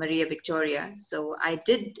Maria Victoria. So I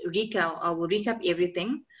will recap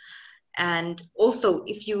everything. And also,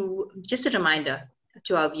 just a reminder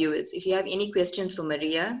to our viewers, if you have any questions for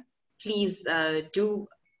Maria, please do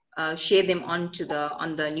share them on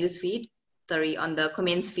the news feed, on the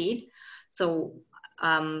comments feed. So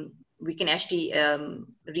we can actually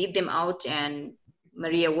read them out, and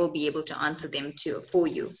Maria will be able to answer them for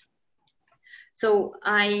you. So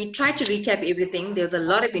I tried to recap everything. There's a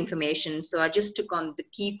lot of information. So I just took on the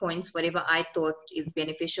key points, whatever I thought is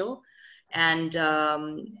beneficial. And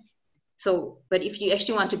but if you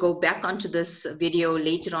actually want to go back onto this video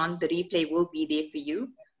later on, the replay will be there for you.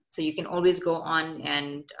 So you can always go on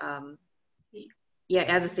and, yeah,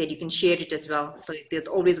 as I said, you can share it as well. So there's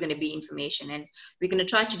always going to be information, and we're going to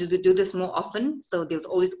try to do this more often. So there's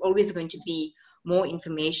always going to be more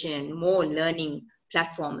information and more learning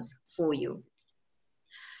platforms for you.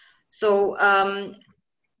 So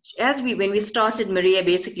when we started, Maria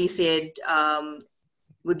basically said,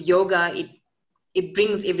 with yoga, it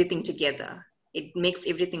brings everything together. It makes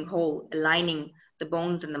everything whole, aligning the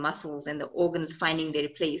bones and the muscles and the organs finding their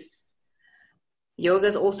place. Yoga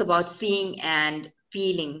is also about seeing and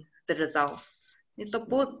feeling the results. It's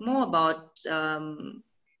more about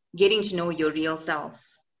getting to know your real self.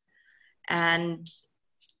 And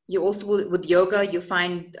you also, with yoga, you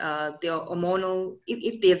find the hormonal,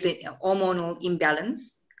 if there's a hormonal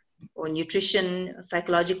imbalance or nutrition,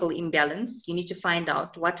 psychological imbalance, you need to find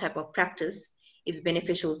out what type of practice is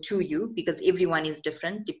beneficial to you, because everyone is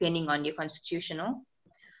different depending on your constitutional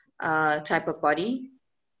type of body,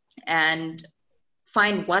 and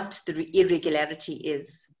find what the irregularity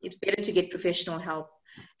is. It's better to get professional help.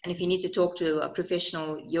 And if you need to talk to a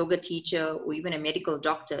professional yoga teacher or even a medical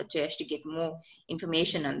doctor to actually get more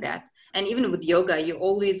information on that. And even with yoga, you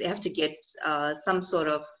always have to get some sort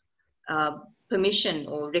of permission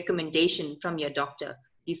or recommendation from your doctor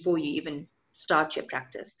before you even start your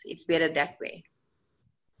practice. It's better that way.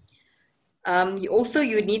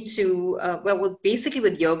 You need to, basically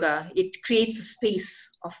with yoga, it creates a space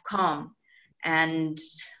of calm and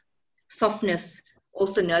softness,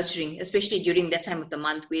 also nurturing, especially during that time of the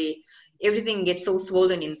month where everything gets so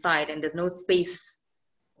swollen inside and there's no space.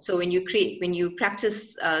 So when you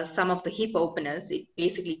practice some of the hip openers, it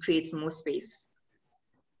basically creates more space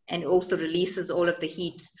and also releases all of the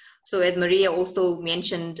heat. So as Maria also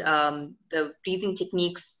mentioned, the breathing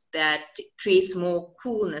techniques that creates more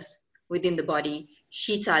coolness within the body,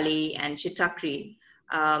 Shitali and Chitakri.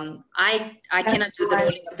 I cannot do the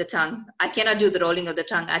rolling of the tongue. I cannot do the rolling of the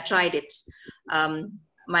tongue. I tried it.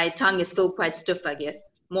 My tongue is still quite stiff, I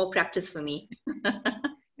guess. More practice for me.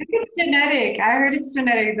 It's genetic. I heard it's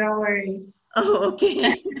genetic. Don't worry. Oh,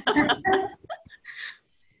 okay.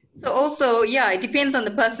 So also, yeah, it depends on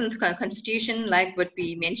the person's constitution, like what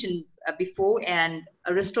we mentioned before, and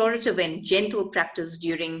a restorative and gentle practice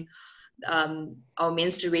during our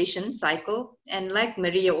menstruation cycle. And like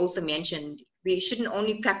Maria also mentioned, we shouldn't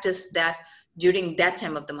only practice that during that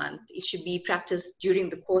time of the month. It should be practiced during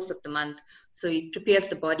the course of the month. So it prepares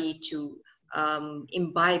the body to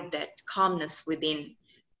imbibe that calmness within.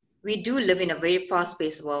 We do live in a very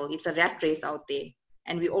fast-paced world. It's a rat race out there.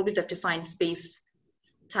 And we always have to find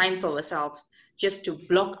time for ourselves, just to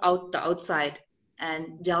block out the outside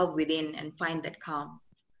and delve within and find that calm.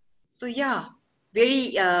 So yeah,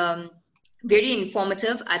 very, very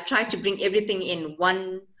informative. I tried to bring everything in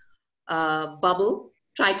one bubble,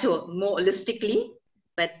 try to more holistically,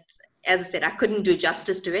 but as I said, I couldn't do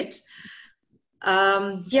justice to it.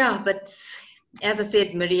 Yeah, but as I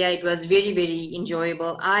said, Maria, it was very, very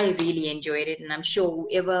enjoyable. I really enjoyed it, and I'm sure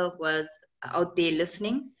whoever was out there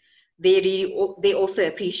listening, they also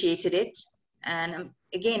appreciated it. And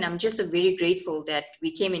again, I'm just very grateful that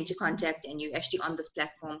we came into contact and you're actually on this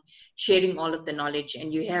platform sharing all of the knowledge,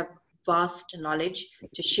 and you have vast knowledge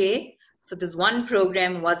to share. So this one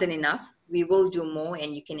program wasn't enough. We will do more,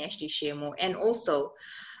 and you can actually share more. And also,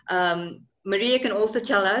 Maria can also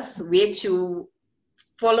tell us where to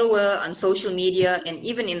follow her on social media and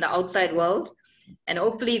even in the outside world. And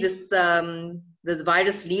hopefully this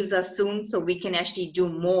virus leaves us soon, so we can actually do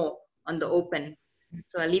more on the open.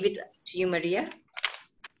 So I'll leave it to you, Maria.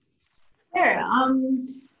 Sure.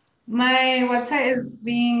 My website is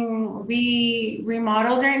being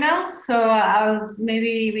remodeled right now, so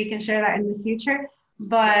maybe we can share that in the future.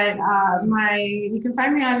 But you can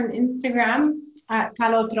find me on Instagram at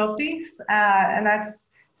Calotropis, and that's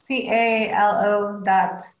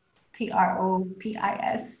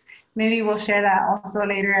CALO.TROPIS. Maybe we'll share that also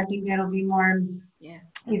later. I think it'll be more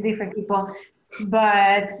easy for people.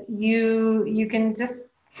 But you can just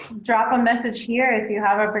drop a message here if you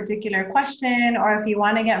have a particular question, or if you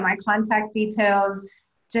want to get my contact details,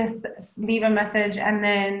 just leave a message and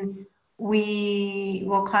then we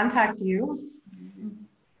will contact you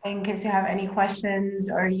in case you have any questions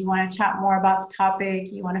or you want to chat more about the topic,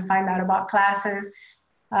 you want to find out about classes.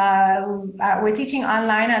 We're teaching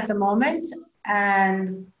online at the moment,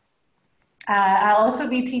 and I'll also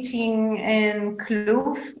be teaching in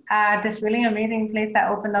Kloof at this really amazing place that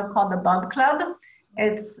opened up called the Bub Club.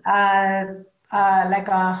 It's like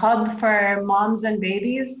a hub for moms and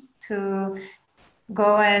babies to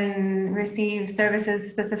go and receive services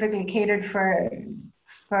specifically catered for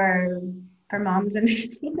moms and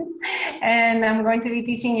babies. And I'm going to be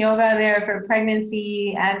teaching yoga there for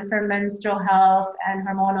pregnancy and for menstrual health and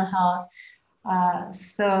hormonal health.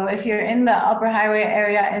 So if you're in the Upper Highway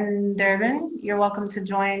area in Durban, you're welcome to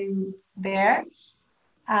join there.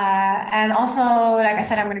 And also, like I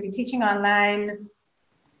said, I'm going to be teaching online.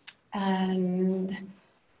 And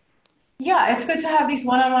yeah, it's good to have these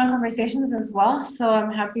one-on-one conversations as well. So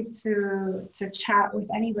I'm happy to chat with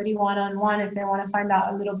anybody one-on-one if they want to find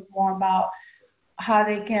out a little bit more about how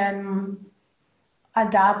they can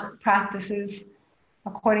adapt practices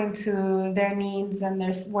according to their needs and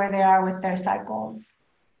where they are with their cycles.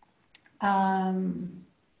 Yeah,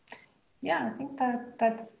 I think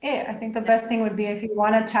that's it. I think the best thing would be if you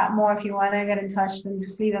want to chat more, if you want to get in touch, then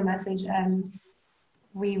just leave a message and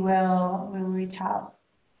we'll reach out.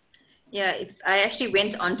 Yeah, I actually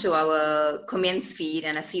went onto our comments feed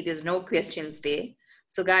and I see there's no questions there.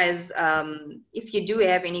 So guys, if you do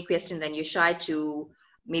have any questions and you're shy to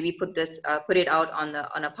maybe put it out on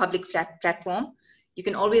a public platform, you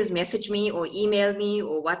can always message me or email me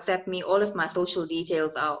or WhatsApp me. All of my social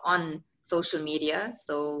details are on social media,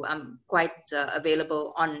 so I'm quite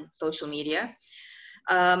available on social media.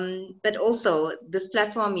 But also, this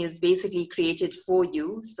platform is basically created for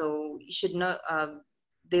you, so you should know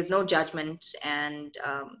there's no judgment, and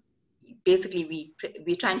basically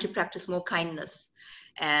we're trying to practice more kindness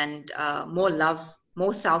and more love,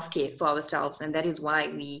 more self-care for ourselves, and that is why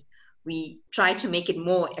we try to make it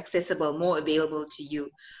more accessible, more available to you.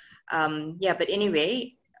 Yeah, but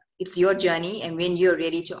anyway, it's your journey, and when you're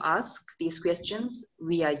ready to ask these questions,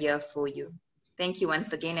 we are here for you. Thank you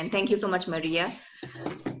once again, and thank you so much, Maria.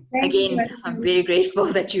 Again, I'm very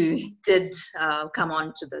grateful that you did come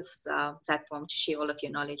on to this platform to share all of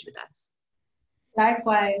your knowledge with us.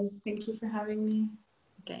 Likewise, thank you for having me.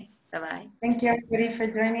 Okay, bye-bye. Thank you everybody for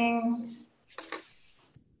joining.